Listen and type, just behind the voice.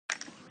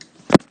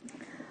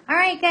All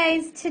right,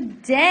 guys,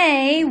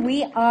 today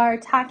we are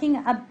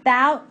talking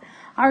about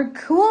our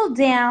cool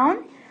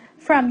down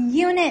from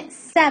Unit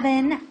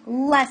 7,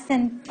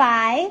 Lesson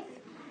 5.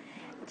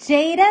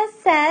 Jada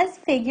says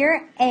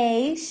figure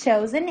A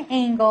shows an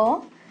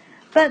angle,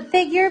 but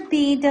figure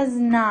B does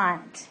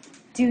not.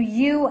 Do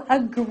you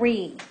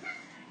agree?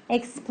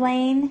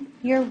 Explain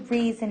your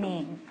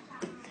reasoning.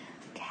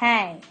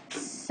 Okay,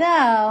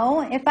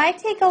 so if I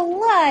take a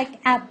look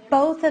at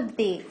both of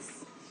these,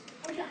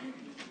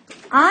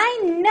 I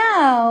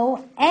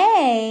know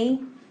A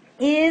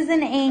is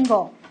an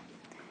angle.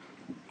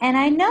 And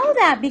I know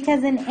that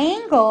because an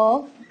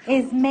angle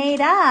is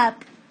made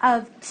up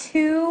of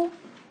two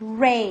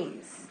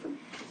rays.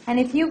 And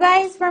if you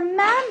guys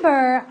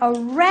remember, a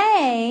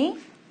ray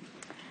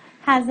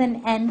has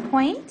an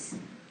endpoint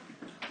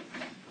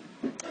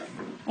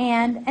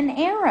and an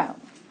arrow,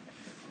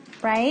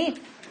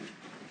 right?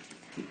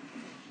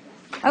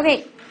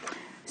 Okay,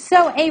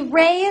 so a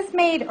ray is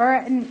made,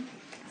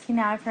 see,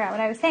 now I forgot what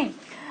I was saying.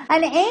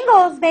 An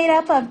angle is made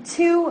up of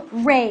two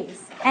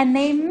rays, and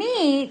they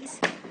meet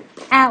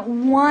at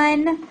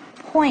one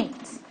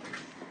point.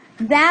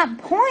 That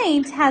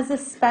point has a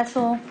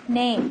special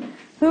name.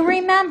 Who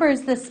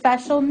remembers the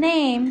special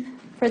name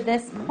for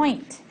this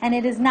point? And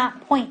it is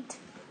not point.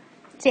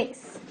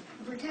 Chase.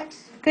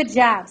 Vertex. Good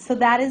job. So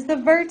that is the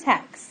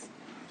vertex.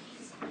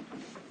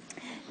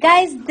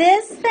 Guys,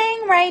 this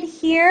thing right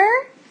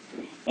here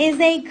is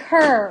a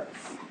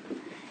curve.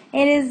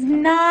 It is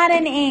not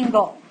an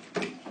angle.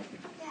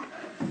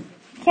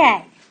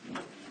 Okay.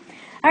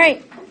 All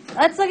right.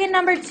 Let's look at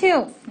number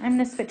 2. I'm going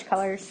to switch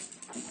colors.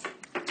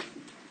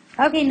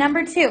 Okay,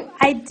 number 2.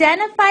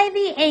 Identify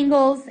the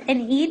angles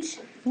in each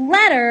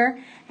letter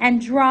and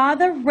draw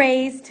the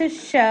rays to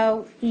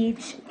show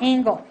each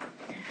angle.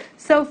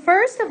 So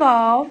first of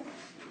all,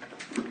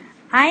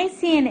 I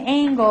see an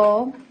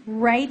angle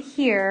right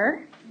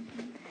here.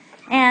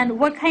 And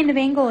what kind of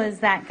angle is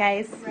that,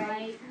 guys?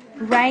 Right.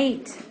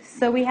 Right.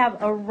 So we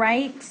have a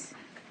right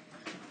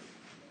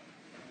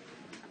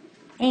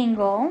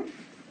angle.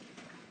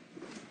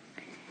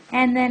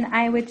 And then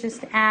I would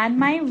just add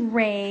my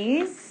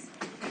rays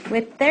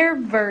with their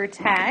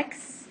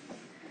vertex.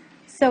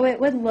 So it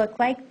would look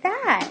like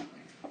that.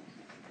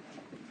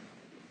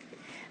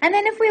 And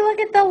then if we look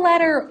at the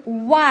letter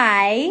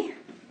Y,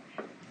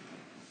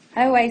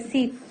 oh, I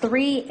see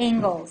 3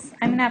 angles.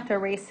 I'm going to have to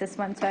erase this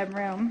one so I have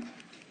room.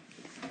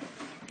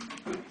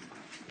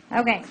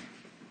 Okay.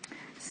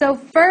 So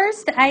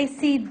first I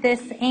see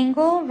this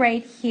angle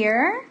right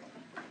here.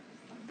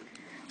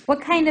 What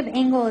kind of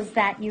angle is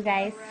that, you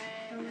guys?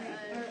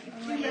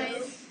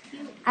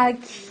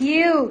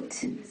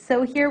 Acute.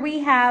 So here we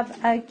have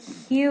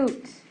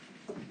acute.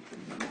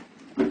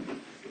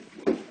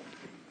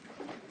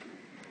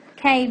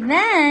 Okay,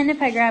 then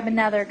if I grab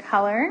another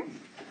color,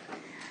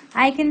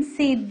 I can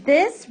see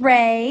this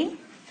ray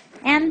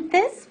and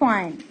this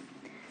one.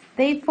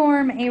 They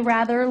form a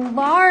rather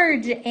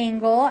large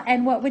angle,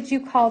 and what would you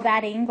call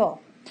that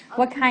angle?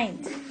 What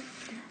kind?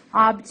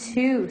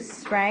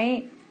 Obtuse,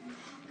 right?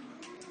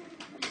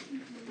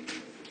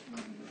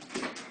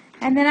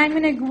 And then I'm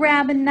going to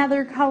grab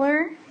another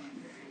color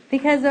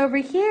because over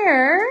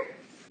here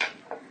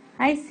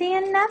I see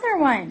another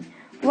one.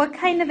 What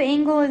kind of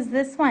angle is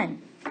this one?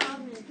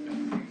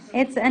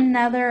 It's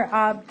another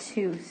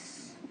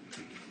obtuse.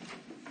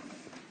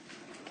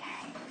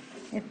 Okay,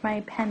 if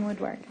my pen would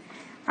work.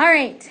 All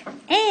right,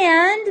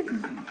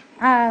 and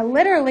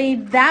literally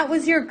that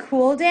was your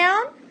cool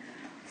down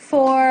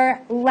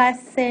for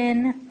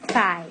lesson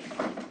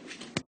 5.